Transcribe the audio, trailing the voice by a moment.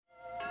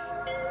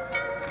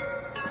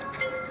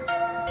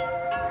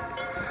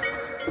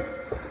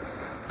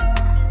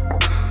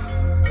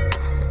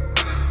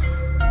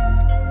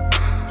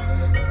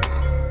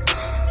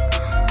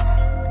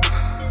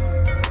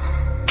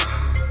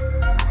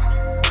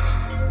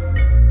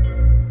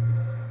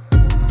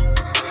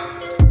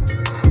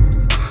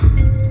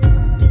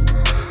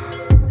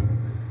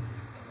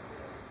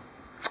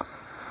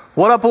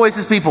What up,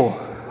 Oasis people?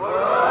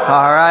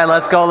 All right,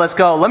 let's go.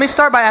 Let me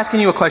start by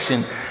asking you a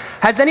question.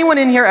 Has anyone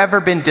in here ever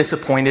been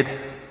disappointed?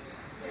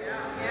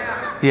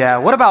 Yeah,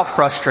 what about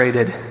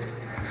frustrated?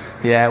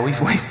 Yeah, we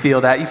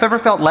feel that. You've ever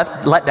felt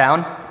let down?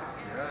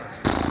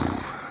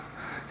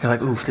 You're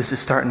like, oof, this is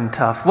starting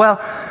tough. Well,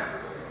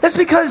 that's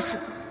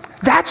because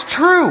that's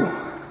true.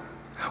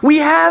 We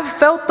have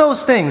felt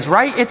those things,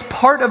 right? It's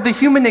part of the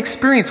human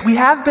experience. We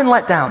have been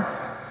let down.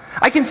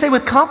 I can say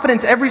with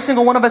confidence, every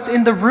single one of us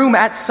in the room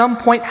at some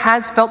point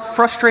has felt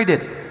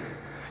frustrated.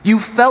 You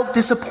felt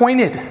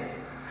disappointed.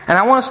 And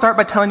I want to start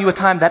by telling you a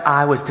time that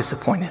I was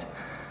disappointed.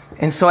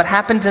 And so it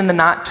happened in the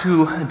not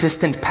too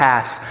distant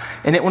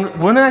past. And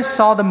when I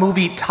saw the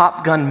movie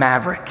Top Gun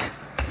Maverick.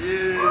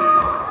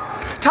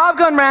 Top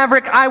Gun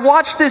Maverick, I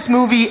watched this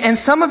movie, and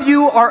some of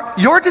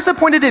you're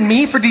disappointed in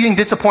me for being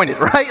disappointed,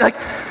 right? Like,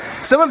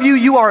 some of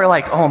you are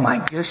like, oh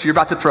my gosh, you're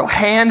about to throw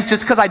hands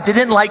just because I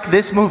didn't like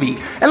this movie.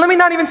 And let me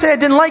not even say I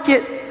didn't like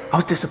it. I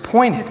was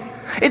disappointed.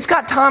 It's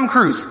got Tom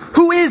Cruise,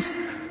 who is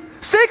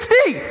 60.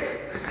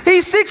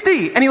 He's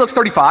 60, and he looks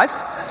 35.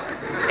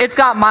 It's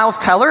got Miles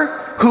Teller,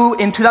 who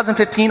in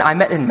 2015 I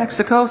met in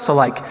Mexico. So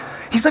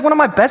he's like one of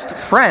my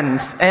best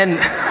friends, and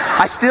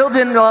I still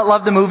didn't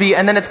love the movie.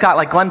 And then it's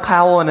got Glenn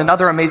Powell and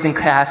another amazing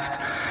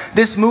cast.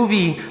 This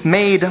movie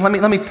made,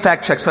 let me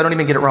fact check so I don't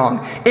even get it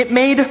wrong. It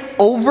made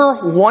over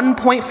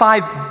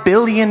 $1.5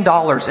 billion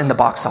in the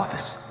box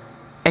office.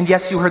 And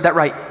yes, you heard that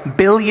right,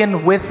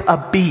 billion with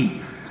a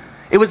B.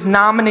 It was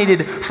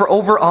nominated for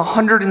over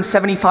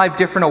 175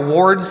 different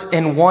awards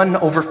and won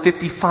over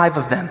 55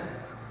 of them.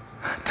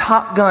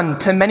 Top Gun,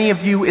 to many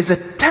of you, is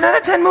a 10 out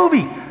of 10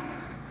 movie.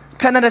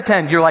 10 out of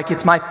 10. You're like,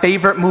 it's my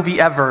favorite movie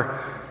ever.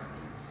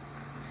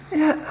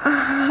 Yeah,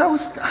 I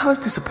was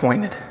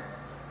disappointed.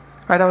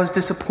 Right? I was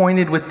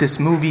disappointed with this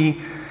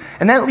movie.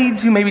 And that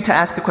leads you maybe to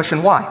ask the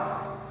question, why?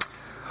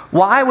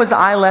 Why was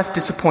I left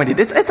disappointed?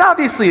 It's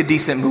obviously a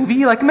decent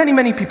movie.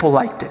 Many people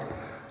liked it.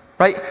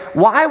 Right?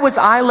 Why was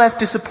I left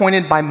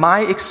disappointed by my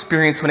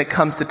experience when it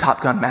comes to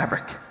Top Gun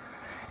Maverick?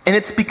 And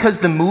it's because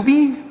the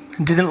movie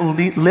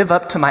didn't live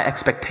up to my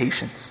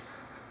expectations.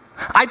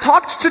 I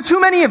talked to too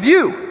many of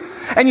you,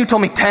 and you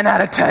told me 10 out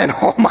of 10.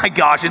 Oh my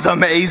gosh, it's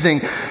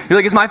amazing. You're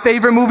like, it's my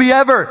favorite movie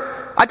ever.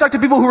 I talked to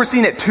people who were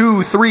seeing it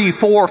 2, 3,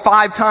 4,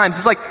 5 times.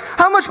 It's like,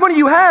 how much money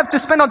you have to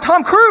spend on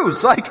Tom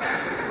Cruise?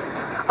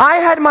 I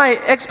had my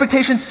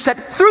expectations set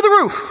through the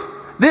roof.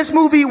 This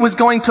movie was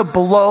going to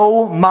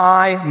blow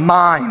my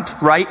mind,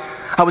 right?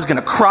 I was going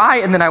to cry,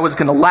 and then I was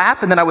going to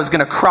laugh, and then I was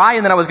going to cry,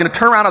 and then I was going to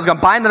turn around, I was going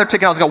to buy another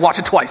ticket, and I was going to watch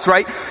it twice,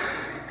 right?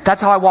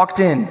 That's how I walked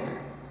in.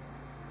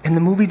 And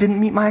the movie didn't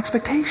meet my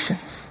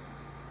expectations.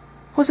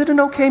 Was it an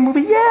okay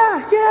movie?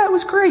 Yeah, it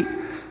was great.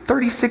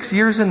 36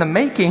 years in the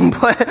making,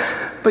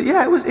 but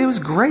yeah, it was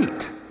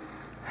great.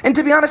 And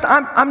to be honest,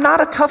 I'm not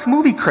a tough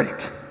movie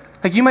critic.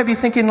 You might be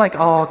thinking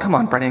oh, come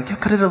on, Brennen,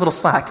 cut it a little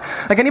slack.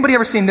 Anybody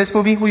ever seen this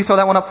movie? Will you throw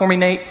that one up for me,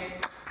 Nate?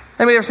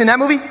 Anybody ever seen that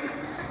movie?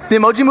 The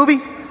Emoji Movie?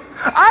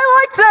 I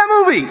liked that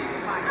movie.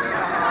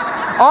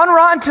 On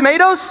Rotten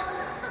Tomatoes,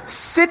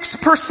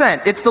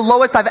 6%. It's the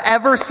lowest I've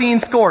ever seen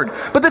scored.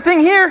 But the thing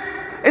here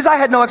is I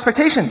had no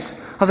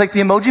expectations. I was like,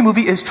 the Emoji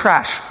Movie is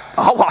trash.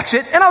 I'll watch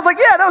it. And I was like,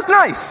 yeah, that was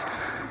nice.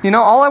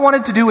 All I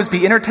wanted to do was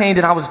be entertained,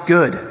 and I was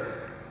good.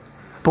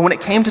 But when it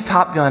came to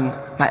Top Gun,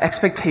 my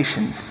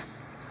expectations,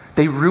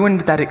 they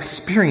ruined that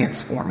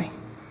experience for me.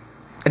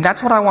 And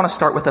that's what I want to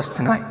start with us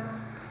tonight.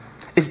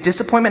 Is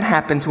disappointment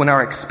happens when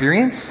our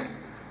experience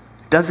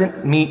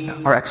doesn't meet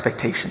our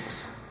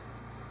expectations.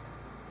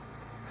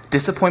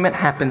 Disappointment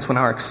happens when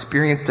our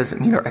experience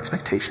doesn't meet our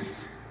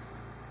expectations.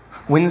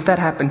 When's that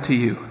happen to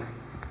you?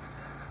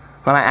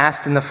 When I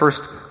asked in the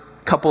first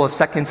couple of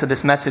seconds of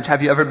this message,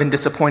 have you ever been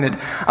disappointed?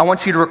 I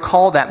want you to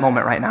recall that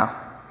moment right now.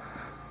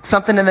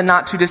 Something in the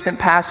not too distant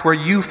past where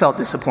you felt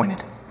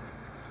disappointed,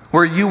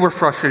 where you were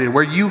frustrated,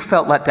 where you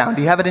felt let down.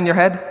 Do you have it in your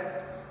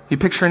head? You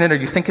picturing it? Are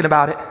you thinking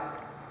about it?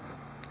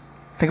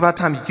 Think about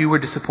a time you were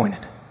disappointed.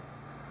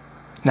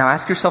 Now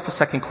ask yourself a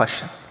second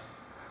question.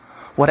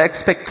 What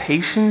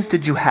expectations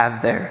did you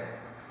have there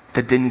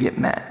that didn't get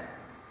met?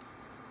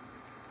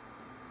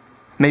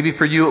 Maybe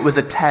for you it was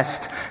a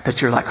test that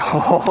you're like,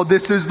 oh,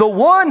 this is the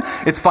one.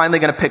 It's finally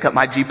going to pick up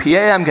my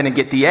GPA. I'm going to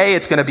get the A.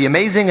 It's going to be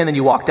amazing. And then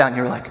you walk down and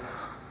you're like,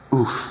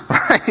 oof,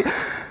 right?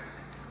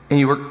 And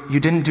you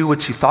didn't do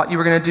what you thought you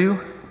were going to do,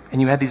 and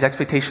you had these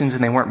expectations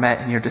and they weren't met,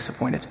 and you're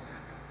disappointed.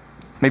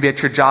 Maybe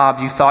at your job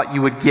you thought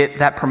you would get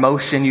that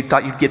promotion, you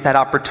thought you'd get that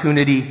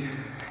opportunity,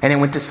 and it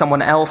went to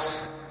someone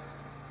else,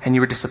 and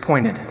you were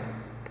disappointed.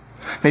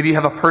 Maybe you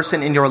have a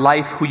person in your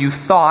life who you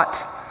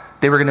thought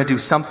they were going to do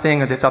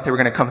something, or they thought they were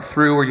going to come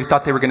through, or you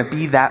thought they were going to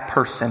be that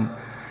person,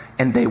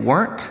 and they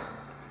weren't,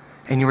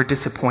 and you were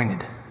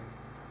disappointed.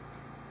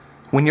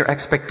 When your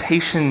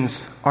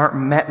expectations aren't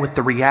met with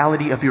the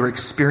reality of your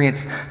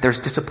experience, there's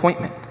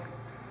disappointment.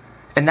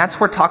 And that's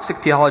where toxic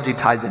theology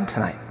ties in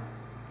tonight.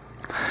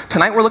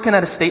 Tonight we're looking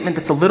at a statement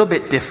that's a little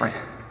bit different.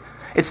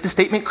 It's the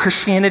statement,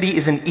 Christianity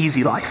is an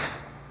easy life.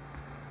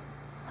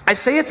 I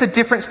say it's a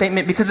different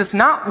statement because it's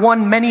not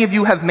one many of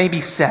you have maybe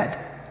said.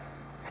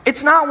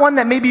 It's not one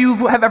that maybe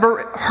you have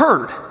ever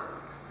heard.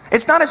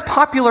 It's not as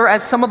popular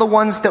as some of the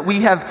ones that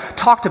we have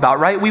talked about,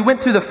 right? We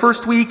went through the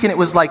first week and it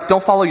was like,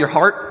 don't follow your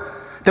heart.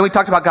 Then we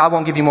talked about God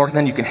won't give you more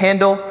than you can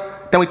handle.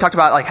 Then we talked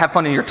about like, have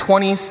fun in your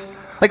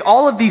 20s. Like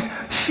all of these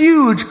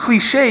huge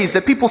cliches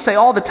that people say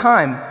all the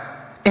time.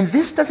 And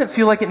this doesn't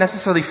feel like it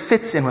necessarily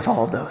fits in with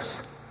all of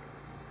those.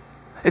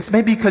 It's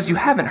maybe because you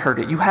haven't heard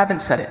it, you haven't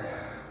said it.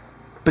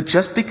 But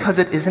just because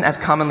it isn't as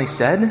commonly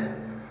said,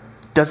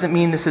 doesn't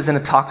mean this isn't a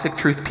toxic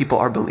truth people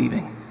are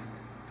believing.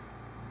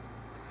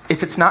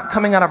 If it's not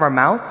coming out of our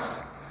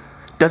mouths,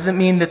 doesn't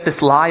mean that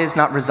this lie is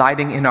not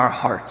residing in our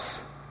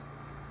hearts.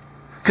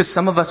 Because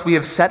some of us, we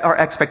have set our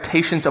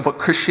expectations of what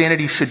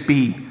Christianity should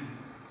be,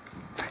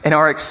 and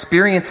our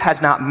experience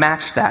has not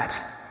matched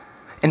that.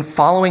 And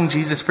following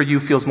Jesus for you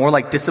feels more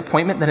like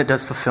disappointment than it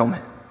does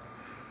fulfillment.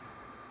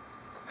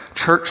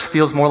 Church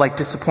feels more like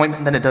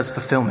disappointment than it does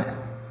fulfillment.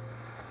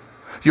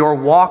 Your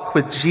walk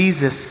with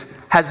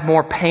Jesus has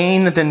more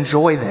pain than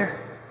joy there.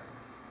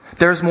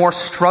 There's more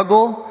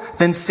struggle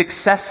than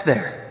success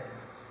there.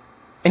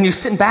 And you're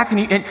sitting back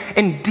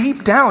and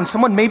deep down,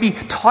 someone maybe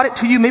taught it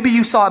to you, maybe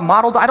you saw it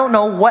modeled, I don't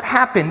know what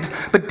happened,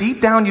 but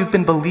deep down you've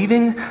been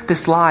believing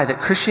this lie that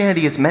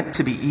Christianity is meant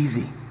to be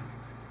easy.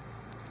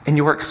 And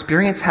your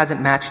experience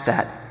hasn't matched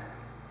that.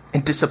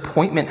 And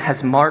disappointment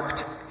has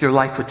marked your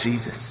life with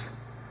Jesus.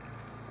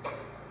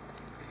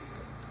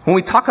 When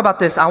we talk about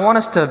this, I want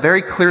us to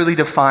very clearly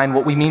define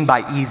what we mean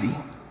by easy.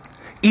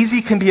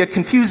 Easy can be a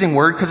confusing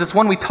word because it's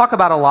one we talk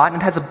about a lot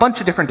and it has a bunch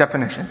of different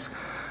definitions.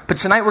 But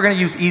tonight we're going to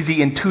use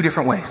easy in two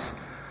different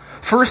ways.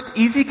 First,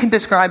 easy can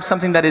describe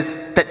something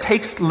that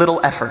takes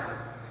little effort.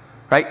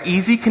 Right?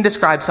 Easy can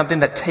describe something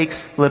that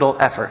takes little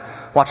effort.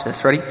 Watch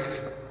this. Ready?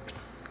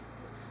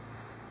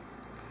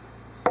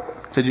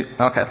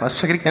 Okay, let's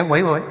check it again.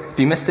 Wait. If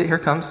you missed it, here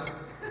it comes.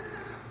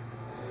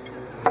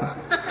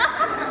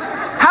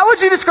 How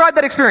would you describe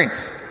that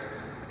experience?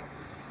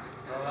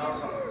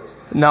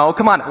 No,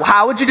 come on.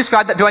 How would you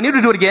describe that? Do I need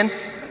to do it again?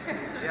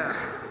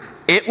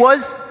 It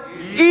was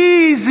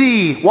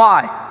easy.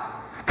 Why?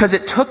 Because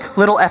it took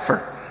little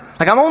effort.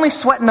 Like I'm only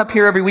sweating up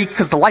here every week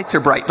because the lights are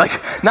bright. Like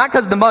not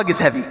because the mug is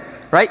heavy,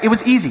 right? It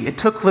was easy. It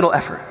took little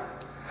effort.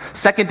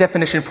 Second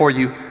definition for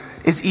you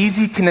is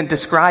easy can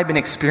describe an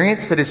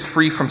experience that is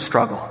free from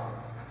struggle.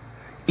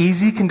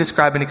 Easy can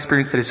describe an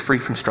experience that is free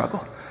from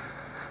struggle.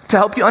 To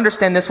help you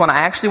understand this one, I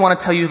actually want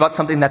to tell you about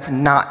something that's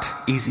not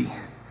easy.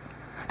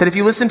 That if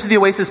you listen to the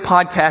Oasis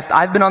podcast,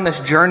 I've been on this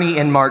journey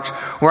in March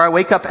where I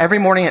wake up every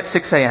morning at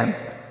 6 a.m.,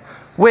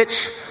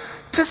 which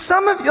to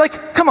some of you,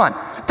 like, come on,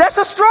 that's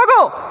a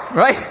struggle,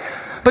 right?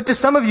 But to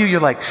some of you,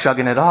 you're like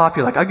shugging it off.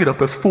 You're like, I get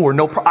up at 4,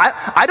 no problem.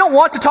 I don't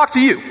want to talk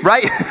to you,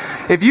 right?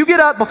 If you get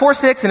up before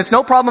 6 and it's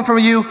no problem for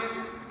you,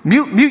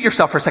 mute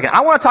yourself for a second. I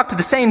want to talk to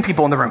the sane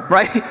people in the room,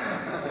 right?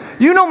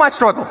 You know my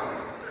struggle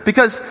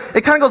because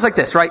it kind of goes like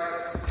this, right?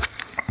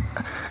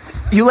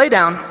 You lay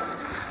down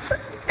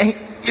and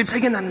you're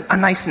taking a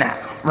nice nap,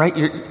 right?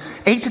 You're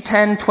 8 to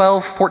 10,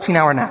 12,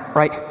 14-hour nap,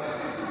 right?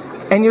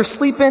 And you're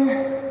sleeping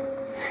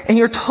and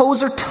your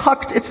toes are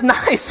tucked. It's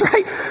nice,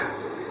 right?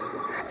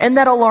 And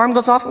that alarm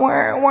goes off,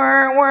 wah,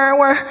 wah, wah,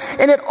 wah.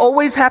 And it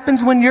always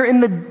happens when you're in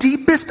the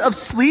deepest of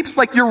sleeps,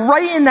 like you're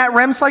right in that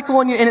REM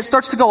cycle and it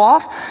starts to go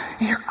off,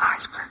 and your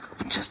eyes crack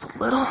open just a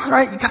little,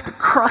 right? You got the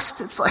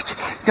crust, it's like,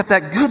 you got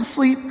that good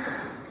sleep,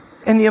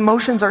 and the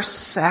emotions are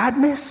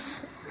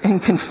sadness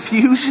and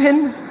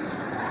confusion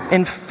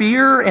and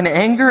fear and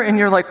anger, and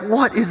you're like,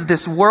 what is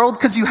this world?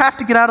 Because you have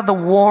to get out of the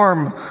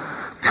warm,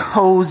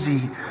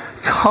 cozy,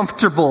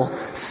 comfortable,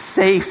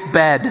 safe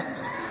bed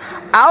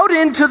out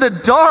into the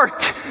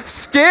dark,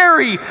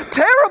 scary,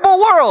 terrible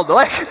world.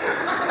 Like,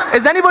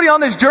 is anybody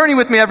on this journey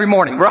with me every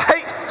morning,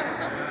 right?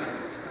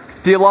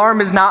 The alarm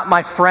is not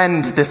my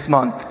friend this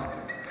month.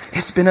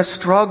 It's been a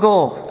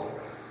struggle.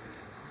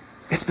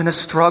 It's been a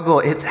struggle.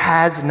 It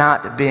has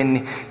not been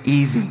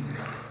easy.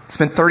 It's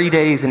been 30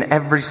 days and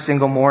every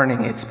single morning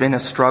it's been a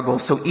struggle.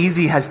 So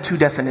easy has two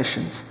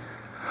definitions.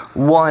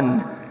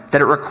 One,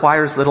 that it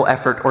requires little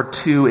effort, or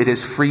two, it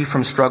is free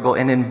from struggle.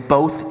 And in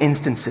both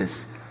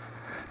instances,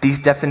 these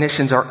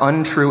definitions are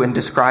untrue in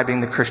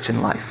describing the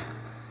Christian life.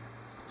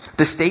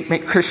 The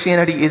statement,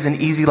 Christianity is an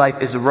easy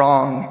life, is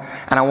wrong,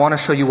 and I want to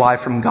show you why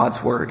from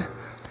God's word.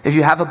 If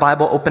you have a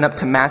Bible, open up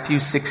to Matthew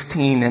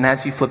 16, and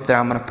as you flip there,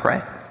 I'm going to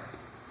pray.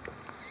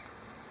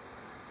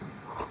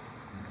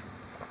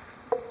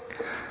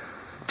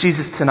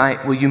 Jesus,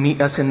 tonight, will you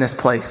meet us in this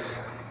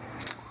place?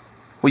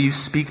 Will you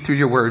speak through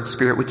your word?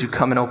 Spirit, would you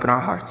come and open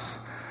our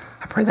hearts?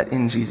 I pray that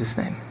in Jesus'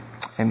 name.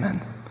 Amen.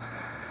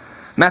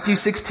 Matthew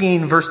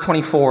 16, verse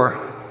 24.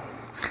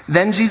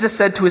 Then Jesus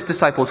said to his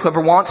disciples,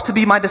 whoever wants to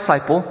be my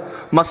disciple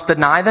must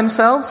deny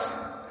themselves.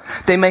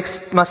 They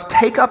must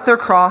take up their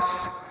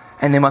cross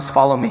and they must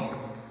follow me.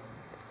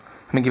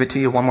 Let me give it to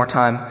you one more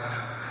time.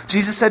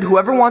 Jesus said,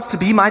 whoever wants to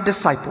be my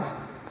disciple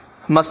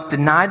must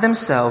deny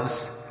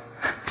themselves,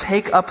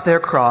 take up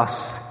their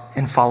cross,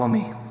 and follow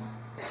me.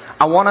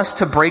 I want us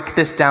to break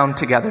this down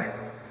together.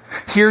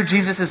 Here,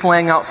 Jesus is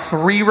laying out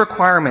 3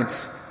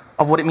 requirements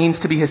of what it means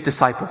to be his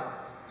disciple.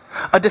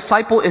 A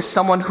disciple is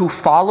someone who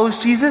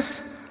follows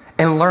Jesus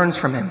and learns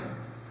from him.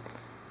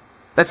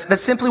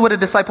 That's simply what a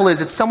disciple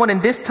is. It's someone in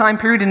this time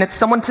period, and it's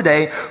someone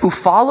today who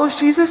follows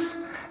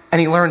Jesus and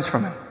he learns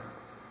from him.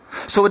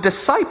 So a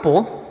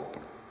disciple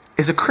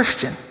is a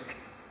Christian.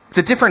 It's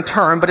a different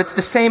term, but it's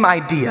the same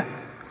idea.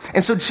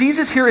 And so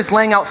Jesus here is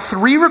laying out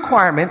 3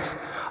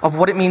 requirements of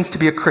what it means to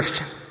be a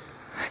Christian.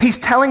 He's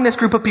telling this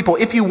group of people,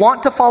 if you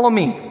want to follow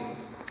me,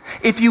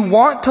 if you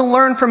want to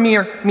learn from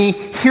me,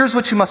 here's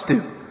what you must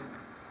do.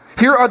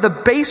 Here are the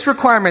base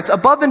requirements.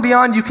 Above and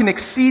beyond, you can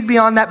exceed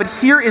beyond that, but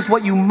here is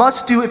what you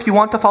must do if you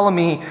want to follow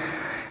me.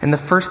 And the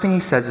first thing he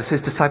says is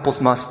his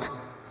disciples must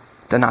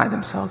deny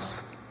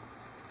themselves.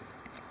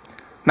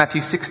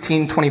 Matthew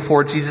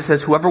 16:24, Jesus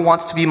says, whoever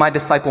wants to be my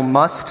disciple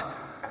must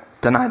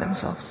deny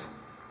themselves.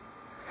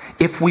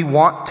 If we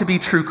want to be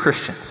true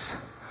Christians,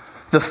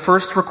 the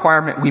first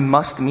requirement we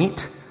must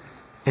meet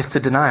is to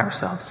deny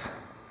ourselves.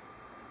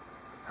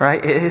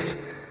 Right?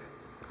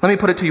 Let me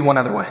put it to you one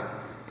other way.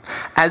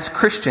 As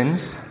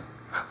Christians,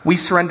 we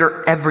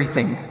surrender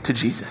everything to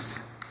Jesus.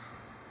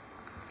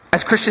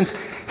 As Christians,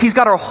 he's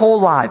got our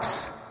whole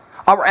lives,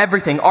 our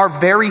everything, our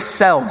very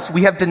selves.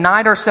 We have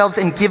denied ourselves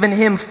and given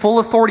him full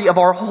authority of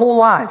our whole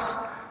lives.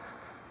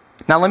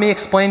 Now let me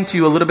explain to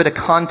you a little bit of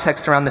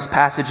context around this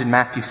passage in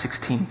Matthew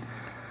 16.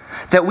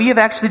 That we have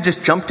actually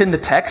just jumped in the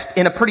text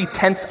in a pretty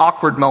tense,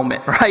 awkward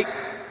moment, right?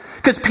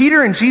 Because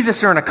Peter and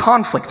Jesus are in a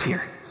conflict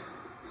here.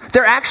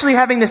 They're actually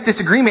having this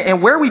disagreement,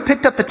 and where we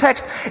picked up the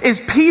text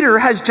is Peter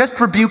has just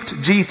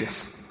rebuked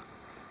Jesus.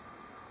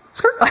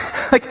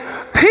 Like,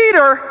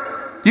 Peter,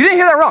 you didn't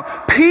hear that wrong.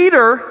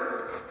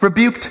 Peter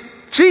rebuked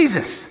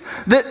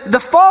Jesus. The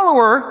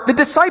follower, the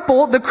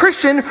disciple, the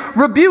Christian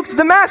rebuked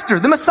the master,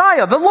 the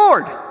Messiah, the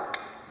Lord.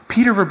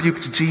 Peter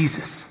rebuked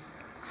Jesus.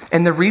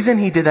 And the reason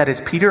he did that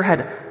is Peter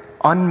had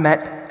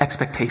unmet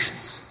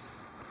expectations.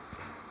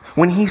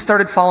 When he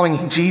started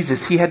following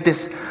Jesus, he had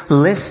this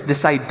list,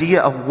 this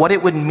idea of what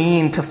it would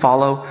mean to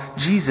follow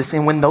Jesus.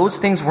 And when those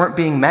things weren't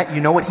being met,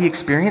 you know what he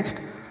experienced?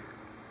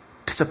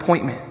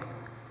 Disappointment,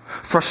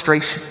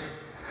 frustration.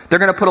 They're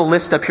going to put a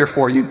list up here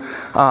for you.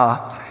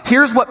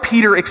 Here's what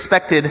Peter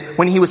expected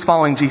when he was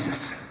following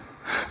Jesus.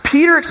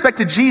 Peter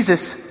expected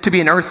Jesus to be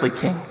an earthly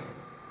king.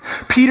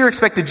 Peter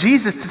expected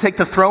Jesus to take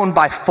the throne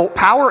by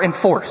power and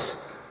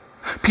force.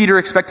 Peter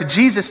expected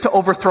Jesus to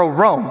overthrow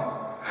Rome.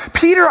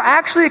 Peter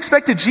actually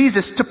expected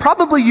Jesus to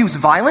probably use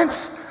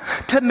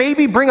violence, to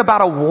maybe bring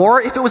about a war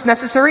if it was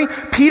necessary.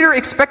 Peter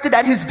expected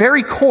at his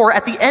very core,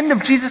 at the end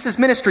of Jesus'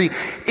 ministry,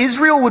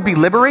 Israel would be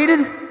liberated.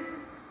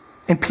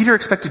 And Peter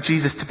expected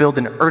Jesus to build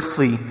an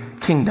earthly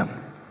kingdom.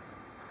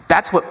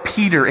 That's what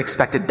Peter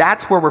expected.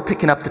 That's where we're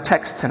picking up the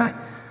text tonight.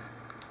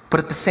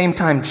 But at the same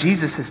time,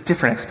 Jesus has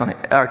different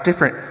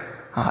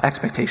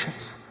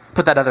expectations.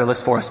 Put that other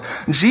list for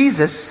us.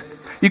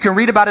 Jesus, you can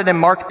read about it in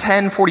Mark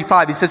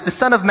 10:45. He says, the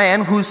Son of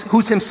Man,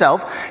 who's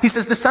himself, he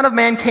says, the Son of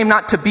Man came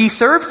not to be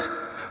served,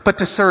 but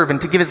to serve and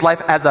to give his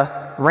life as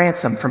a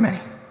ransom for many.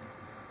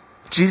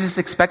 Jesus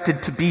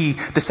expected to be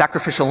the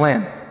sacrificial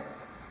lamb.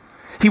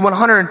 He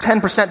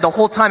 110% the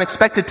whole time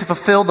expected to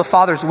fulfill the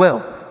Father's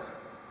will.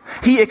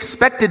 He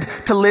expected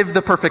to live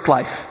the perfect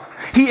life.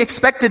 He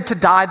expected to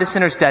die the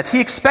sinner's death.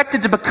 He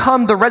expected to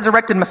become the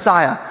resurrected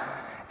Messiah.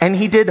 And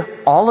he did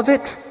all of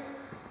it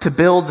to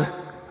build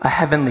a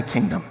heavenly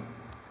kingdom.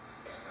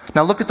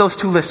 Now look at those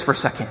two lists for a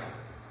second.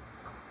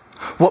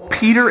 What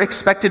Peter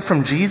expected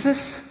from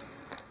Jesus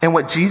and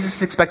what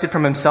Jesus expected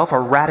from himself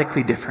are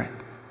radically different.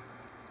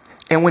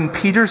 And when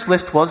Peter's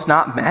list was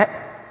not met,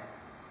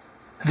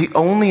 the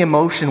only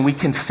emotion we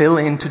can fill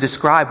in to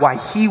describe why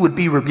he would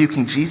be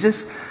rebuking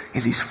Jesus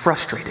is he's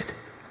frustrated.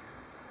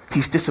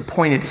 He's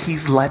disappointed.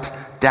 He's let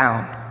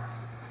down.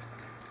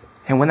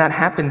 And when that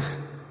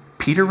happens,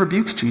 Peter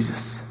rebukes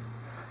Jesus.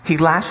 He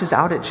lashes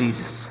out at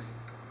Jesus.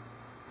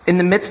 In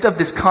the midst of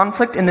this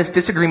conflict and this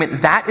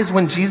disagreement, that is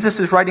when Jesus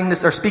is writing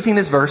this or speaking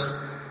this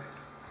verse,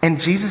 and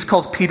Jesus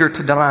calls Peter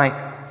to deny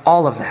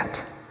all of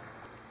that.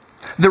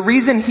 The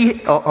reason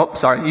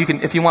you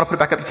can, if you want to put it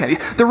back up, you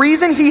can. The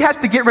reason he has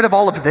to get rid of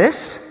all of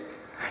this,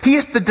 he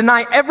has to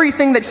deny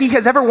everything that he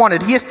has ever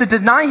wanted. He has to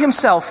deny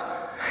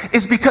himself,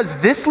 is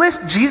because this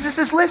list,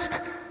 Jesus'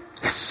 list,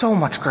 is so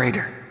much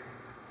greater.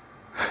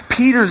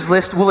 Peter's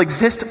list will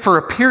exist for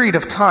a period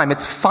of time.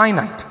 It's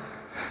finite.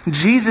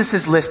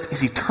 Jesus' list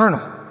is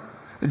eternal.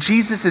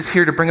 Jesus is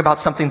here to bring about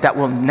something that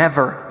will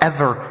never,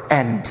 ever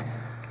end.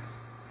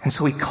 And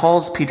so he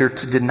calls Peter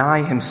to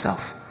deny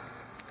himself.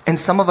 And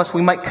some of us,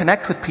 we might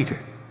connect with Peter.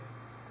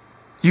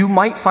 You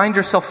might find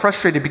yourself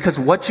frustrated because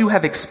what you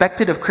have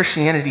expected of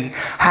Christianity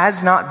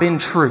has not been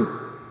true.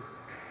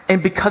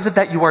 And because of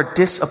that, you are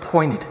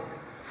disappointed.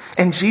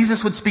 And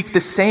Jesus would speak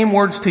the same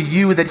words to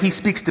you that he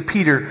speaks to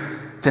Peter.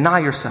 Deny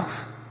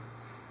yourself.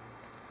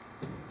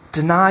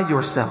 Deny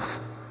yourself.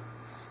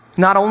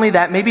 Not only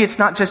that, maybe it's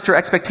not just your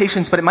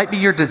expectations, but it might be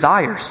your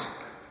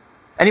desires.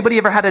 Anybody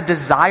ever had a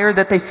desire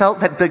that they felt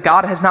that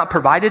God has not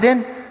provided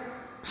in?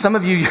 Some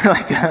of you, you're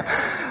like,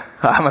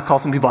 I'm going to call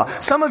some people out.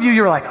 Some of you,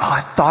 you're like, oh, I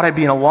thought I'd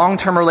be in a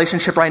long-term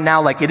relationship right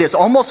now. Like, it is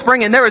almost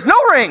spring and there is no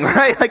ring,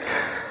 right? Like,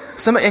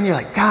 and you're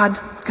like, God,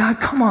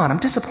 come on, I'm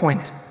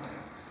disappointed.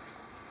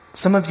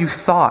 Some of you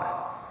thought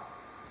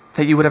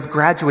that you would have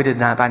graduated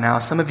by now.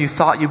 Some of you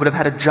thought you would have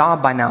had a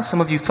job by now.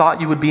 Some of you thought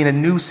you would be in a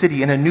new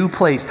city, in a new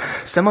place.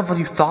 Some of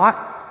you thought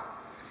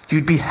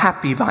you'd be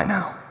happy by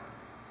now.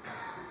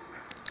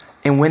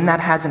 And when that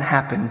hasn't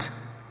happened,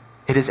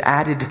 it is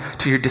added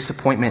to your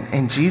disappointment.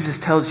 And Jesus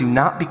tells you,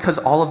 not because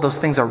all of those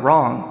things are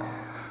wrong,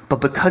 but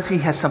because he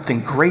has something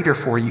greater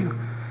for you.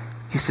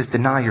 He says,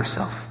 deny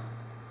yourself.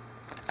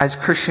 As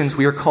Christians,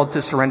 we are called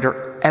to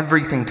surrender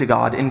everything to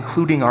God,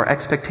 including our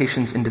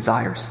expectations and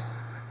desires.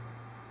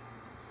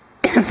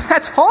 And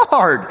that's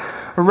hard,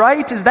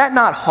 right? Is that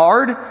not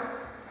hard?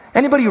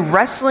 Anybody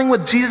wrestling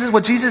with Jesus,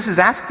 what Jesus is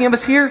asking of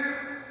us here?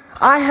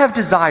 I have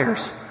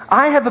desires.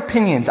 I have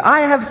opinions.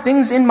 I have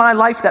things in my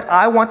life that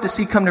I want to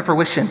see come to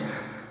fruition.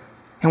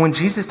 And when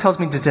Jesus tells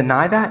me to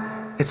deny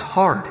that, it's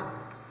hard.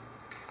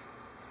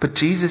 But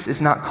Jesus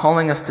is not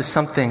calling us to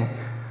something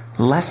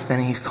less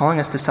than, he's calling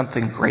us to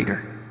something greater.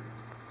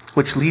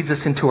 Which leads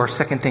us into our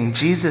second thing.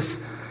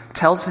 Jesus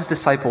tells his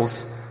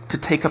disciples to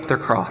take up their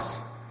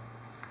cross.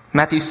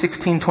 Matthew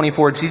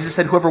 16:24, Jesus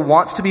said, whoever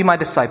wants to be my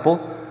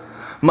disciple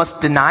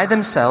must deny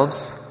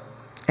themselves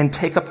and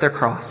take up their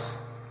cross.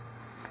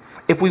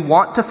 If we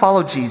want to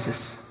follow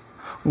Jesus,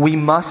 we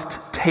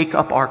must take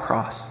up our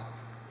cross.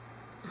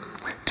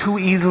 Too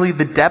easily,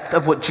 the depth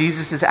of what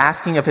Jesus is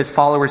asking of his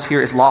followers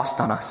here is lost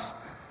on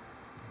us.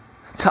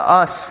 To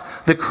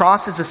us, the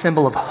cross is a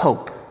symbol of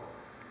hope.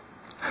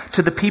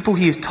 To the people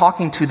he is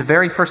talking to, the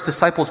very first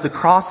disciples, the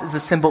cross is a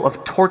symbol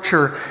of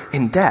torture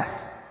and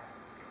death.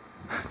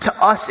 To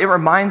us, it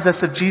reminds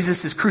us of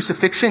Jesus'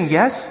 crucifixion,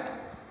 yes,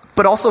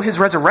 but also his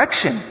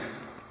resurrection.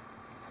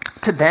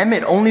 To them,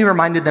 it only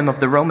reminded them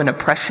of the Roman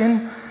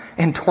oppression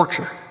and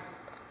torture.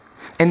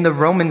 And the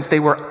Romans,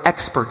 they were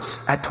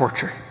experts at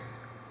torture.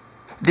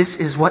 This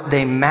is what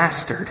they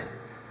mastered.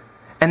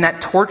 And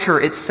that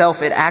torture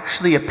itself, it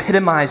actually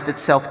epitomized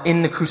itself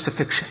in the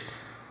crucifixion.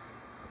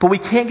 But we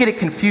can't get it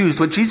confused.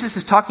 What Jesus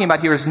is talking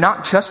about here is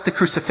not just the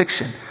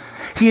crucifixion.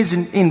 He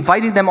is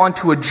inviting them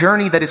onto a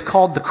journey that is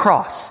called the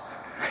cross.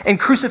 And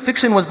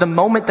crucifixion was the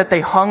moment that they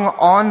hung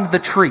on the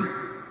tree.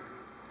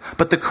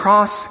 But the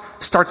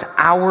cross starts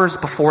hours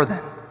before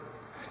then.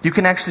 You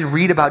can actually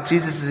read about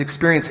Jesus'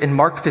 experience in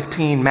Mark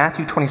 15,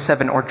 Matthew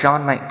 27, or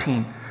John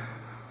 19.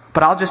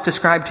 But I'll just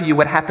describe to you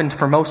what happened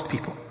for most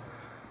people.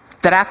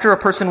 That after a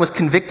person was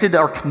convicted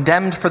or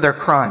condemned for their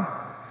crime,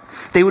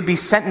 they would be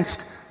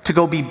sentenced to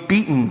go be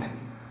beaten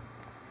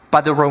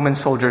by the Roman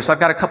soldiers. I've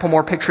got a couple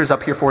more pictures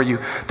up here for you.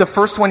 The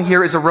first one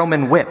here is a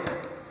Roman whip.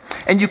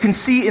 And you can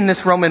see in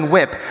this Roman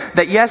whip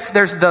that yes,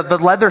 there's the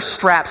leather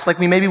straps like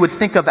we maybe would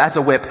think of as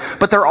a whip,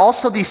 but there are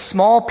also these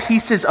small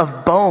pieces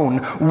of bone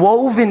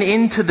woven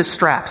into the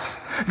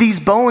straps. These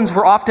bones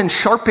were often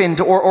sharpened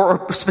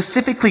or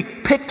specifically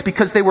picked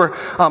because they were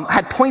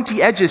had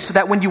pointy edges so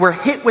that when you were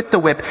hit with the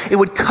whip, it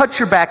would cut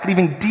your back,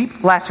 leaving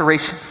deep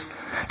lacerations.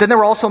 Then there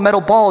were also metal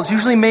balls,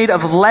 usually made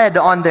of lead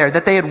on there,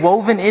 that they had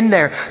woven in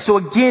there. So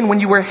again, when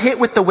you were hit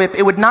with the whip,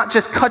 it would not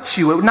just cut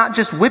you, it would not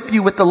just whip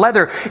you with the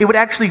leather, it would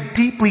actually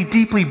deeply,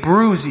 deeply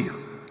bruise you.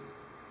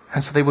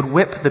 And so they would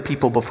whip the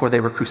people before they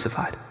were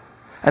crucified.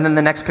 And then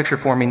the next picture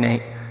for me,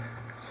 Nate,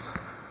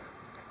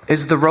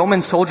 is the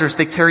Roman soldiers,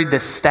 they carried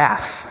this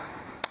staff.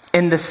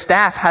 And the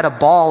staff had a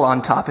ball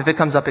on top. If it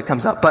comes up, it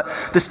comes up. But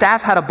the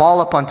staff had a ball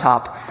up on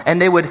top.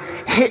 And they would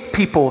hit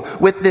people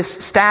with this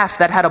staff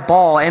that had a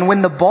ball. And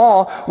when the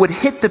ball would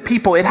hit the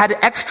people, it had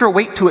extra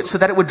weight to it so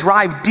that it would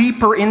drive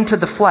deeper into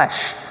the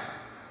flesh.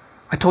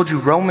 I told you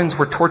Romans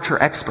were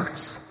torture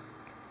experts.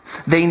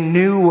 They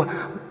knew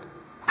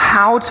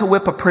how to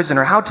whip a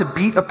prisoner, how to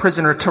beat a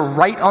prisoner to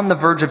right on the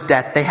verge of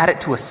death. They had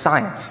it to a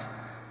science.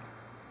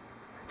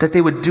 That they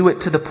would do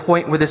it to the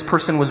point where this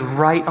person was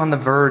right on the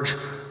verge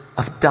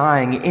of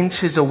dying,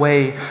 inches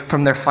away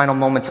from their final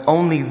moments.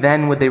 Only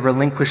then would they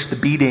relinquish the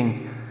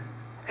beating.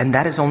 And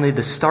that is only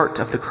the start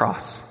of the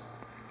cross.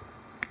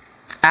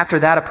 After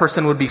that, a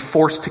person would be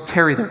forced to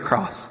carry their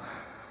cross.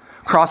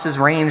 Crosses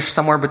ranged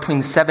somewhere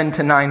between 7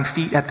 to 9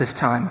 feet at this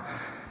time.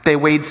 They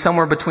weighed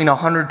somewhere between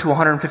 100 to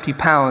 150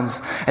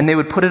 pounds, and they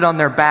would put it on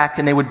their back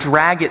and they would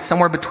drag it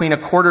somewhere between a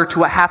quarter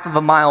to a half of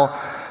a mile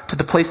to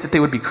the place that they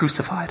would be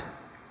crucified.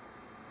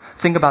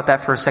 Think about that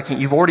for a second.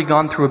 You've already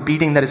gone through a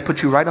beating that has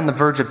put you right on the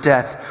verge of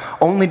death,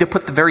 only to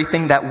put the very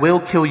thing that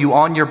will kill you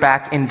on your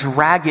back and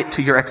drag it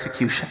to your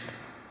execution.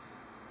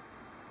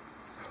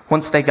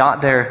 Once they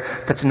got there,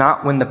 that's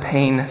not when the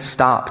pain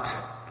stopped.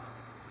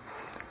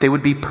 They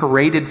would be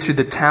paraded through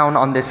the town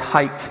on this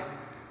hike.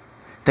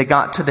 They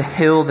got to the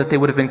hill that they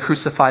would have been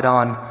crucified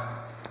on,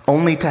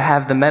 only to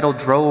have the metal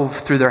drove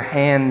through their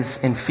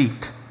hands and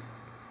feet.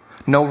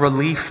 No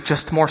relief,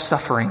 just more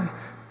suffering.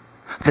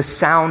 The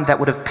sound that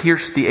would have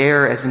pierced the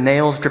air as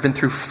nails driven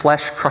through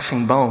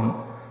flesh-crushing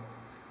bone.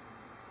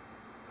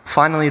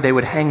 Finally, they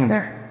would hang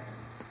there.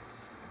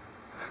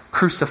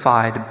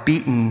 Crucified,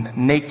 beaten,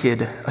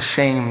 naked,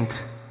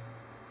 ashamed.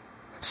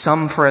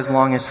 some for as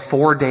long as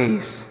 4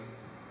 days,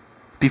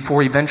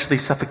 before eventually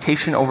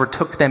suffocation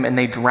overtook them and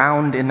they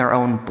drowned in their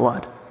own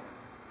blood.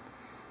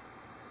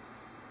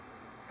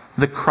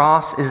 The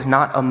cross is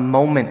not a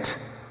moment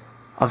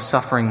of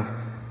suffering.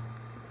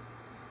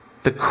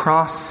 The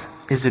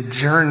cross is a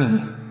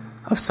journey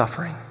of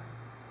suffering.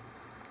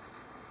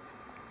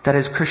 That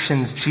as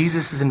Christians,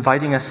 Jesus is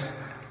inviting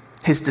us,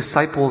 his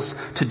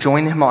disciples, to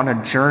join him on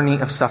a journey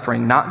of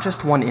suffering, not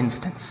just one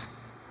instance,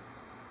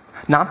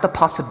 not the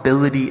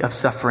possibility of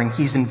suffering.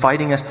 He's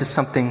inviting us to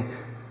something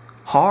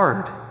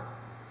hard.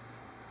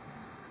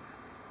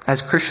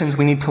 As Christians,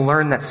 we need to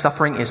learn that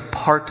suffering is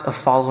part of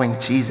following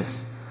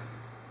Jesus.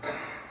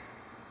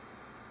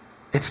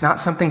 It's not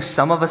something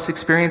some of us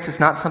experience. It's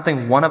not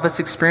something one of us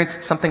experience.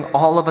 It's something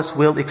all of us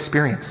will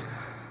experience.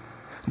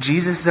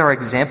 Jesus is our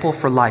example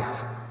for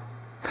life.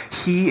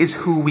 He is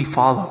who we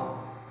follow.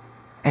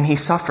 And he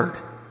suffered.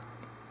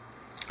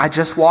 I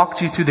just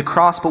walked you through the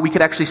cross, but we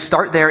could actually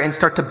start there and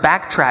start to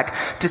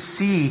backtrack to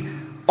see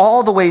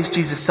all the ways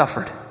Jesus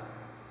suffered.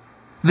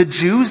 The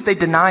Jews, they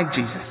denied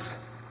Jesus.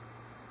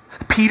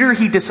 Peter,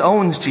 he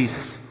disowns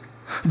Jesus.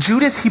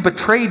 Judas, he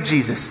betrayed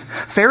Jesus.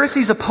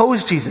 Pharisees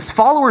oppose Jesus.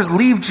 Followers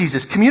leave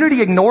Jesus.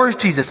 Community ignores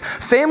Jesus.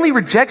 Family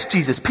rejects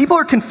Jesus. People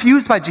are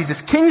confused by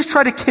Jesus. Kings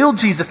try to kill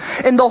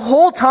Jesus. And the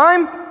whole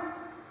time,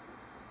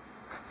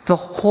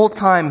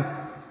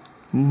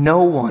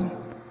 no one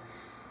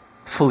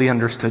fully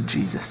understood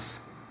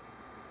Jesus.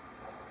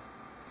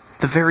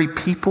 The very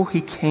people he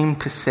came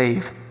to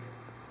save,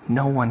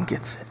 no one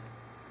gets it.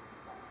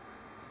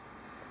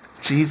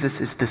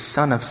 Jesus is the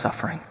son of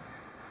suffering.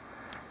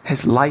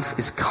 His life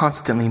is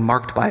constantly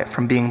marked by it.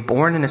 From being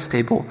born in a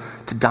stable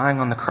to dying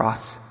on the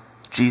cross,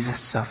 Jesus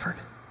suffered.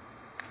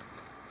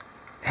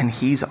 And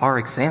he's our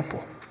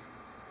example.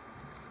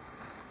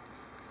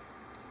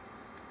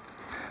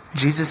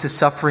 Jesus'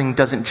 suffering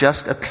doesn't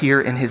just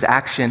appear in his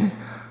action,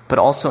 but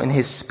also in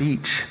his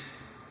speech.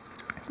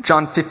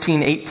 John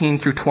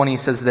 15:18-20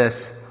 says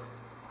this: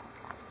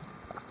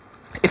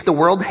 "If the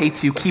world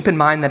hates you, keep in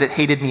mind that it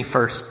hated me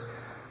first.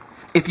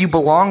 If you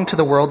belonged to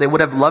the world, it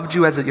would have loved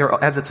you as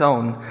its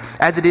own.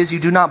 As it is, you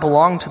do not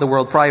belong to the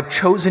world, for I have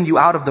chosen you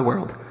out of the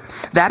world.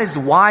 That is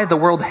why the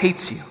world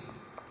hates you.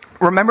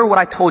 Remember what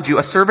I told you,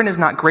 a servant is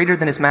not greater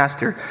than his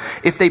master.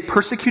 If they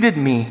persecuted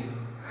me,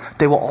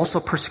 they will also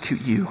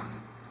persecute you."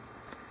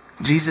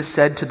 Jesus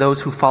said to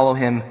those who follow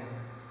him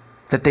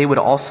that they would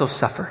also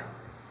suffer.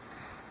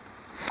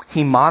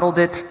 He modeled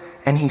it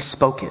and he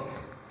spoke it.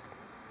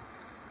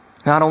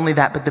 Not only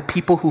that, but the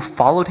people who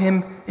followed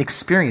him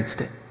experienced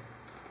it.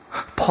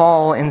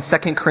 Paul in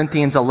 2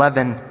 Corinthians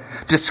 11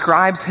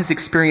 describes his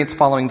experience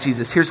following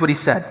Jesus. Here's what he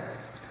said.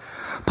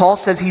 Paul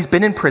says he's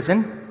been in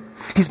prison,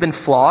 he's been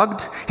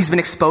flogged, he's been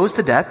exposed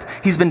to death,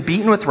 he's been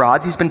beaten with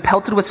rods, he's been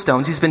pelted with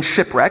stones, he's been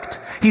shipwrecked,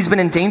 he's been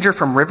in danger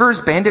from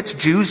rivers, bandits,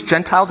 Jews,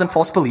 Gentiles, and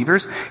false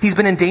believers. He's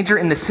been in danger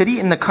in the city,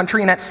 in the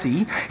country, and at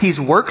sea. He's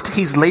worked,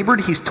 he's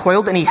labored, he's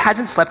toiled, and he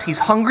hasn't slept. He's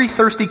hungry,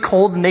 thirsty,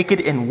 cold, naked,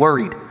 and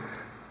worried.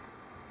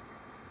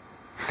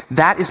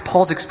 That is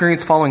Paul's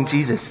experience following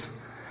Jesus.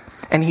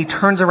 And he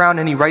turns around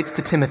and he writes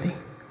to Timothy.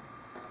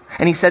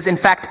 And he says, in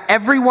fact,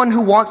 everyone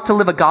who wants to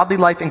live a godly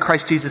life in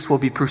Christ Jesus will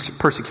be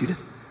persecuted.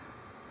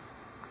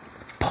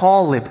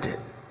 Paul lived it.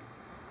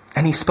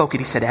 And he spoke it.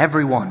 He said,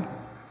 everyone.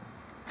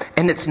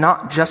 And it's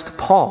not just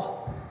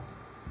Paul.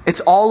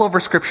 It's all over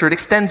Scripture. It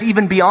extends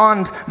even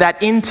beyond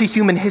that into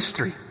human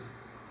history.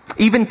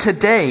 Even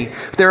today,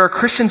 there are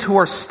Christians who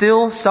are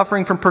still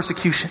suffering from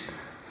persecution.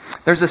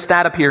 There's a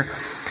stat up here.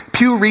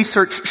 Pew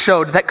Research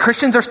showed that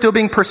Christians are still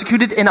being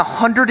persecuted in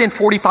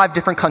 145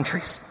 different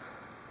countries.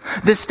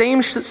 This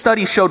same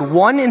study showed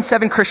 1 in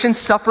 7 Christians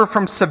suffer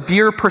from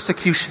severe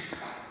persecution.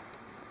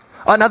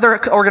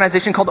 Another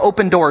organization called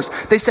Open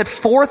Doors, they said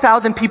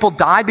 4,000 people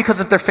died because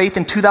of their faith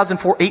in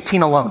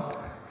 2018 alone.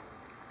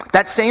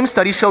 That same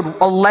study showed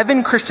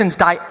 11 Christians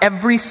die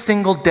every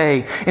single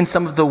day in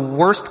some of the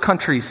worst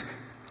countries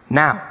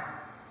now.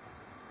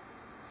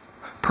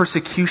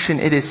 Persecution,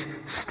 it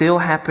is still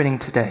happening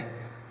today.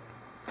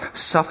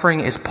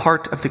 Suffering is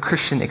part of the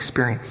Christian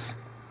experience.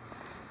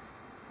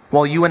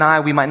 While you and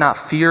I, we might not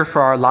fear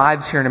for our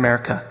lives here in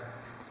America,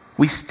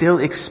 we still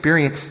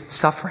experience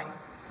suffering.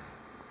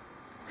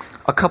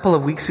 A couple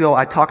of weeks ago,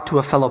 I talked to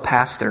a fellow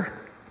pastor.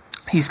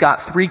 He's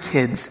got 3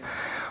 kids.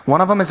 One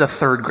of them is a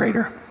 3rd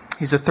grader.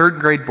 He's a 3rd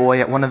grade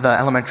boy at one of the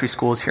elementary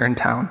schools here in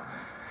town.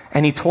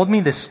 And he told me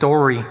this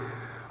story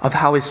of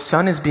how his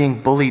son is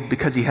being bullied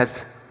because he's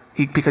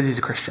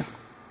a Christian.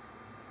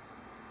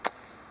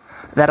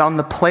 That on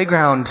the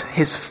playground,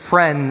 his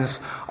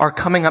friends are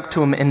coming up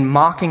to him and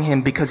mocking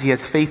him because he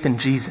has faith in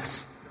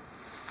Jesus.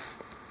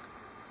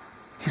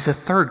 He's a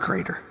 3rd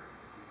grader.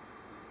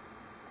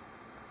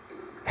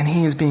 And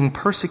he is being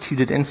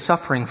persecuted and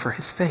suffering for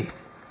his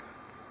faith.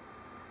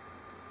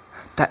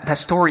 That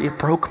story, it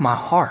broke my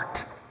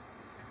heart.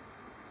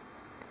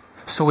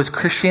 So is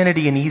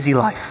Christianity an easy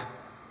life?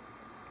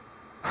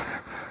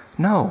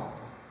 No,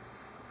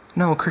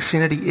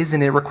 Christianity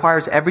isn't. It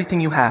requires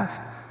everything you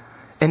have.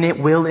 and it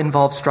will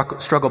involve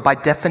struggle. By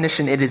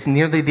definition, it is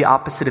nearly the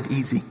opposite of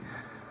easy.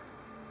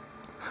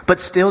 But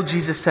still,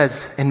 Jesus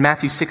says in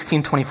Matthew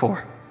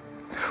 16:24,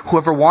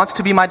 whoever wants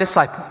to be my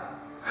disciple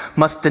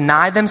must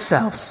deny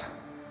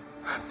themselves,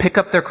 pick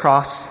up their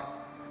cross,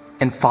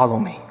 and follow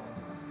me.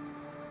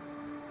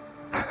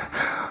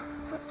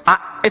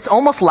 It's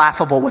almost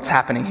laughable what's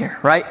happening here,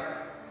 right?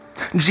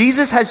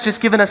 Jesus has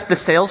just given us the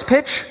sales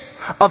pitch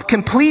of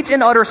complete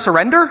and utter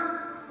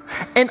surrender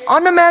and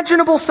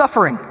unimaginable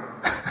suffering.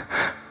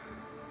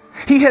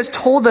 He has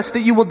told us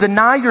that you will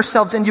deny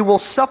yourselves and you will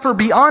suffer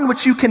beyond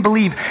what you can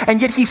believe. And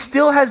yet he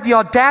still has the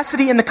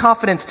audacity and the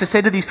confidence to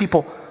say to these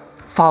people,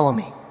 follow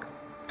me.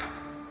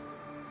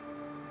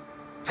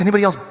 Is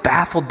anybody else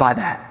baffled by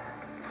that?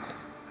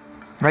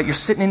 Right? You're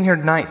sitting in here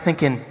tonight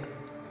thinking,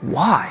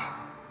 why?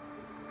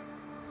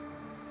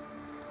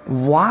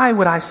 Why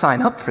would I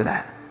sign up for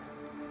that?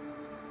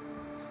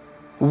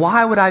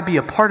 Why would I be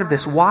a part of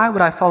this? Why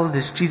would I follow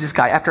this Jesus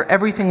guy? After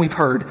everything we've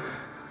heard,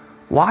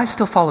 why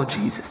still follow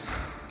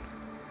Jesus?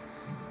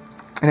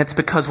 And it's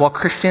because while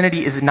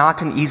Christianity is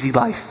not an easy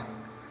life,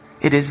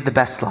 it is the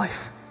best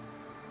life.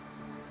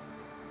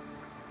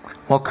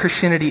 While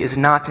Christianity is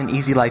not an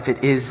easy life,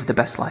 it is the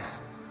best life.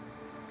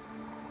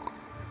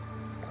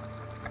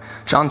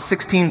 John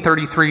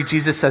 16:33,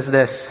 Jesus says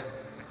this,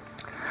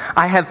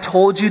 I have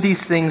told you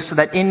these things so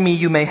that in me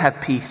you may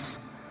have peace.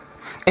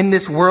 In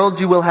this world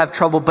you will have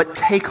trouble, but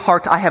take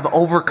heart, I have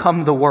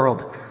overcome the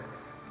world.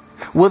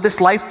 Will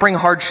this life bring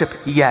hardship?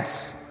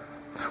 Yes.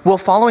 Will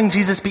following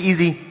Jesus be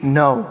easy?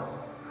 No.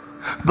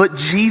 But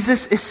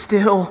Jesus is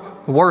still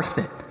worth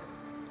it.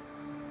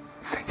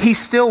 He's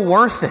still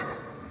worth it.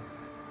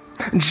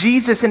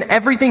 Jesus and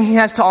everything he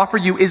has to offer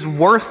you is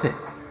worth it.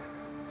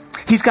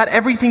 He's got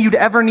everything you'd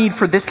ever need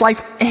for this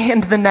life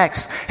and the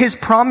next. His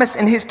promise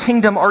and his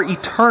kingdom are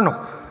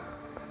eternal.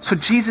 So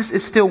Jesus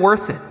is still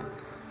worth it.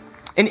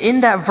 And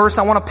in that verse,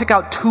 I want to pick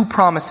out two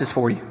promises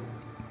for you.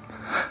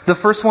 The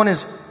first one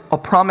is a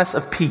promise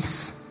of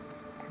peace.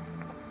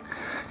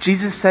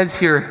 Jesus says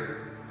here,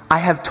 I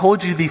have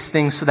told you these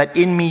things so that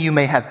in me you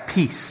may have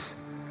peace.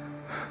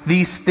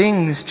 These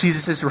things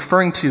Jesus is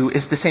referring to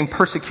is the same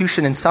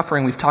persecution and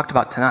suffering we've talked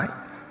about tonight.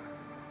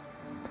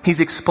 He's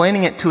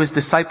explaining it to his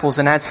disciples,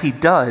 and as he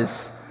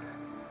does,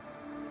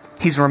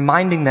 he's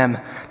reminding them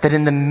that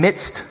in the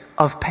midst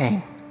of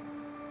pain,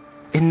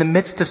 in the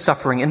midst of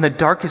suffering, in the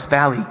darkest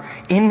valley,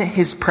 in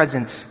his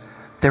presence,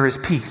 there is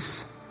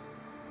peace.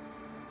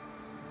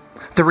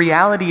 The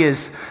reality is,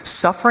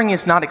 suffering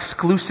is not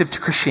exclusive to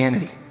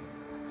Christianity.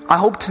 I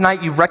hope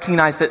tonight you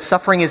recognize that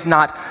suffering is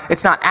not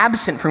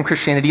absent from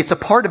Christianity. It's a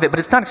part of it, but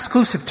it's not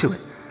exclusive to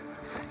it.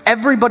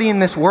 Everybody in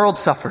this world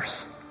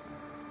suffers.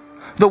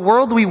 The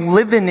world we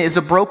live in is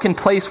a broken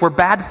place where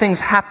bad things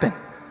happen.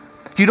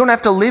 You don't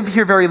have to live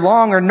here very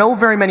long or know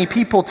very many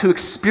people to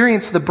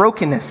experience the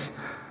brokenness.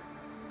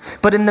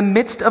 But in the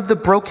midst of the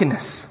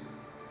brokenness,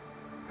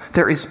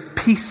 there is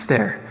peace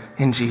there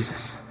in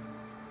Jesus.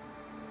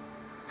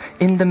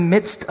 In the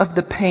midst of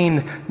the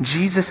pain,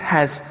 Jesus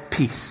has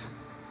peace.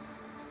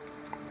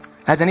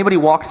 Has anybody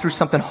walked through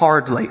something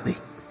hard lately?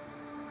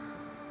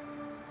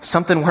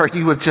 Something where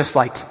you have just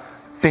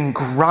been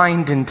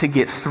grinding to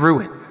get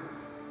through it.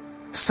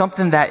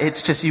 Something that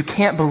it's just, you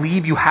can't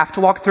believe you have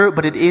to walk through it,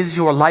 but it is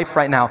your life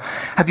right now.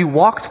 Have you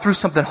walked through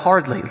something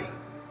hard lately?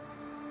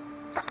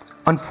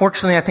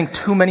 Unfortunately, I think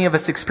too many of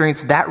us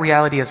experience that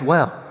reality as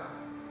well.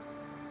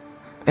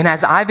 And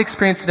as I've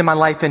experienced it in my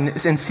life,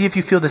 and see if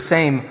you feel the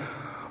same,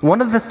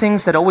 one of the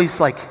things that always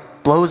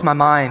blows my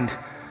mind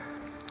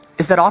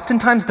is that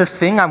oftentimes the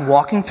thing I'm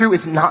walking through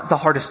is not the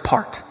hardest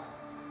part.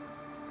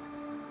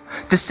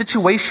 The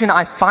situation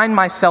I find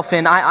myself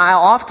in, I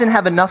often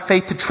have enough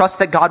faith to trust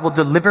that God will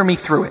deliver me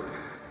through it.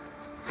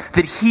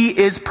 That he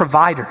is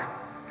provider.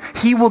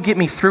 He will get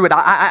me through it.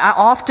 I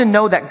often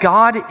know that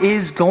God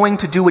is going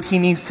to do what he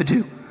needs to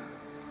do.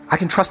 I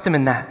can trust him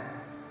in that.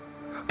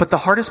 But the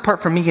hardest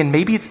part for me, and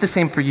maybe it's the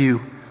same for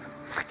you,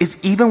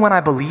 is even when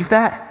I believe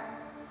that,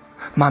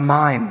 my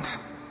mind,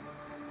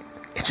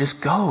 it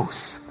just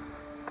goes.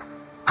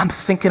 I'm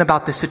thinking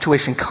about this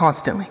situation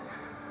constantly.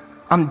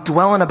 I'm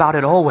dwelling about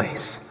it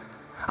always.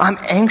 I'm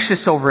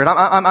anxious over it.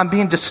 I'm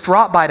being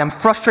distraught by it. I'm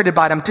frustrated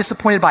by it. I'm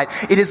disappointed by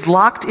it. It is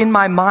locked in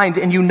my mind.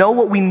 And you know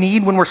what we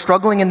need when we're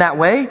struggling in that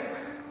way?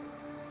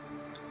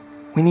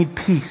 We need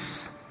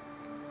peace.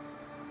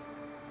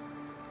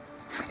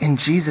 In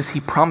Jesus,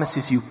 he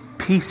promises you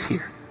peace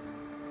here.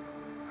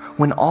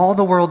 When all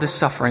the world is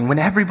suffering, when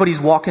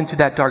everybody's walking through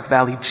that dark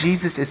valley,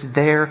 Jesus is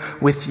there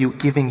with you,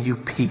 giving you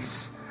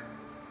peace.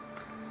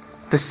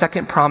 The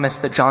second promise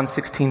that John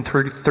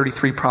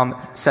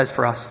 16:33 says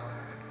for us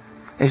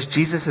is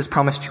Jesus has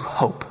promised you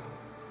hope.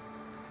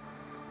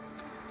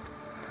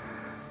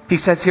 He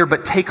says here,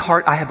 but take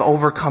heart, I have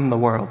overcome the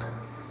world.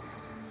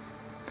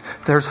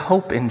 There's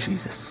hope in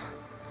Jesus.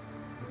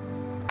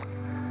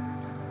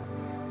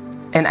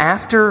 And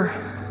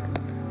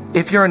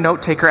if you're a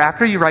note taker,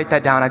 after you write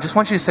that down, I just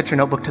want you to set your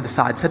notebook to the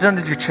side, set it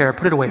under your chair,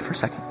 put it away for a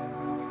second.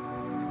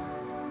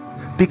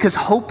 Because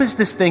hope is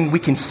this thing, we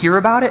can hear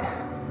about it,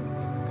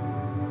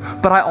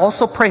 But I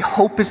also pray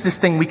hope is this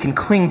thing we can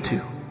cling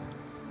to.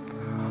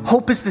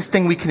 Hope is this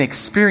thing we can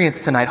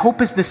experience tonight.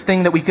 Hope is this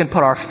thing that we can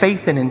put our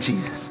faith in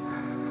Jesus.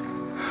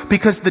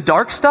 Because the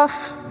dark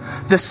stuff,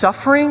 the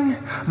suffering,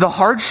 the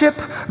hardship,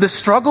 the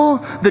struggle,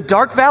 the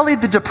dark valley,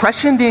 the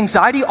depression, the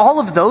anxiety, all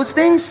of those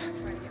things,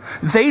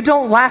 they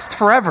don't last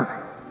forever.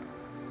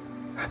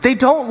 They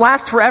don't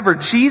last forever.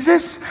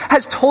 Jesus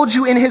has told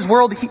you in his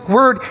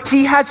word,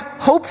 he has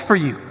hope for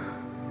you.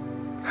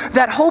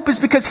 That hope is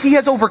because he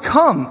has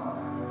overcome.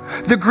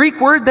 The Greek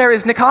word there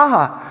is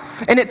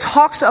nikaha, and it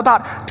talks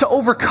about to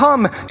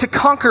overcome, to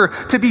conquer,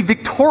 to be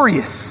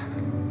victorious.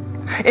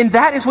 And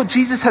that is what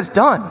Jesus has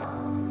done.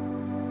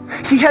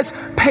 He has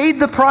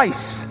paid the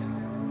price.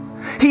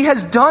 He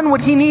has done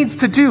what he needs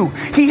to do.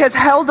 He has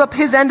held up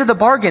his end of the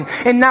bargain.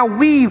 And now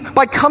we,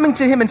 by coming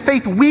to him in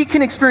faith, we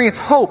can experience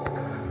hope.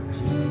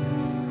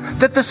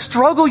 That the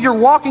struggle you're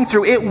walking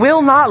through, it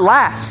will not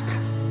last.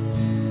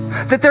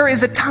 That there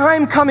is a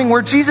time coming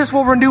where Jesus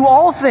will renew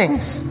all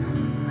things.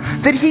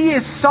 That he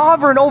is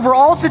sovereign over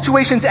all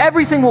situations.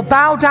 Everything will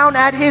bow down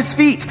at his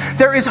feet.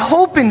 There is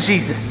hope in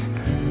Jesus.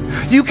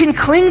 You can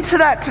cling to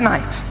that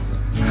tonight.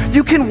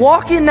 You can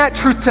walk in that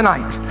truth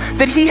tonight.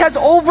 That he has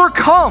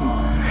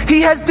overcome.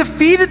 He has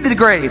defeated the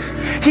grave.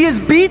 He has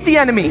beat the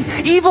enemy.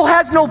 Evil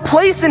has no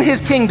place in his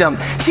kingdom.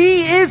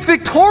 He is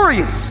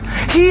victorious.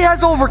 He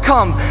has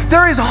overcome.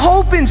 There is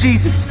hope in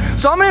Jesus.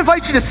 So I'm going to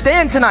invite you to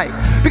stand tonight.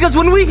 Because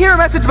when we hear a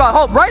message about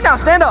hope, right now,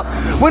 stand up.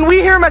 When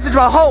we hear a message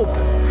about hope,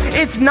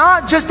 it's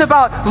not just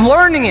about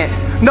learning it.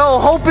 No,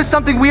 hope is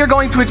something we are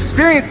going to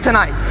experience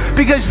tonight.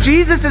 Because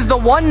Jesus is the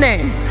one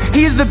name.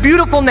 He is the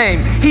beautiful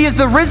name. He is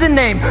the risen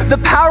name, the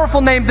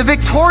powerful name, the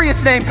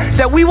victorious name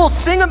that we will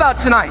sing about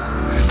tonight.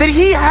 That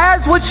he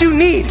has what you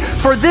need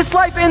for this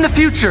life and the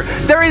future.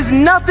 There is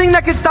nothing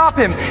that can stop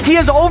him. He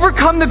has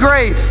overcome the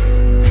grave.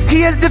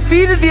 He has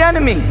defeated the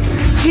enemy.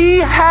 He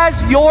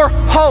has your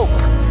hope.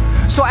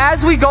 So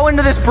as we go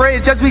into this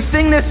bridge, as we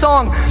sing this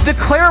song,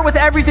 declare it with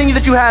everything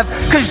that you have.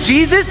 Because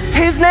Jesus,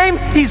 his name,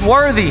 he's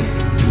worthy.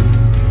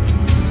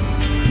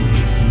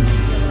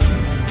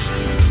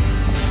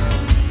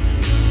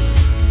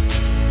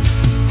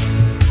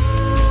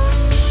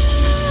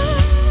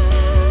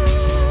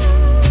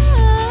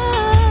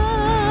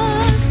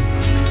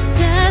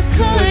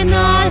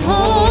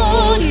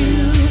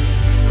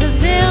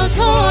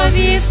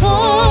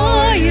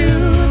 Before you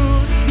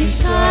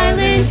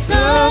silence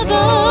the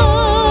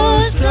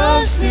boast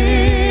of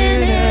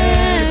sin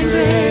and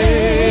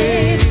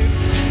grave.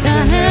 The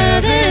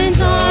heavens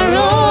are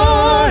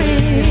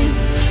roaring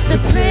the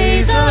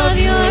praise of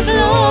your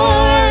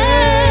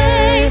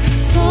glory,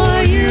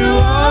 for you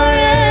are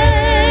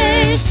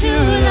raised to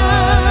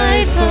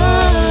life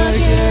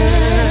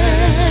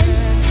again.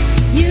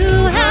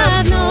 You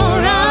have no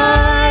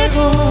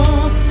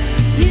rival,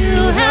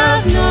 you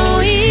have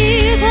no equal.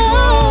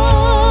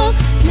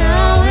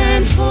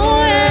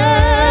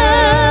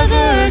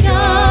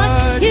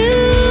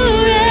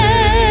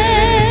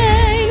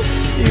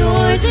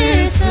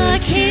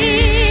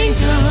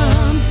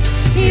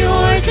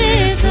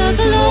 The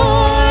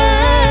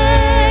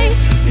glory,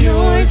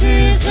 yours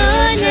is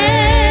the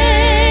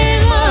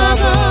name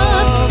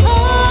above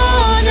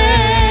all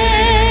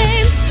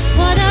names.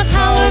 What a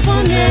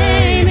powerful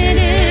name it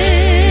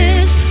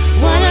is.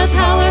 What a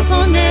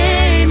powerful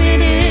name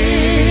it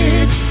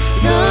is.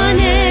 The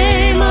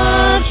name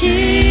of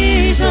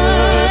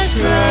Jesus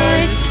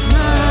Christ,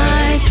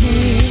 my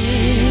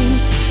King.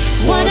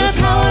 What a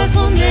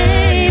powerful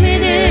name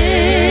it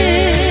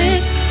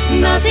is.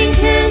 Nothing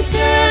can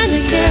stand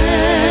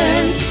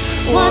against.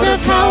 What a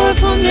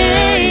powerful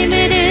name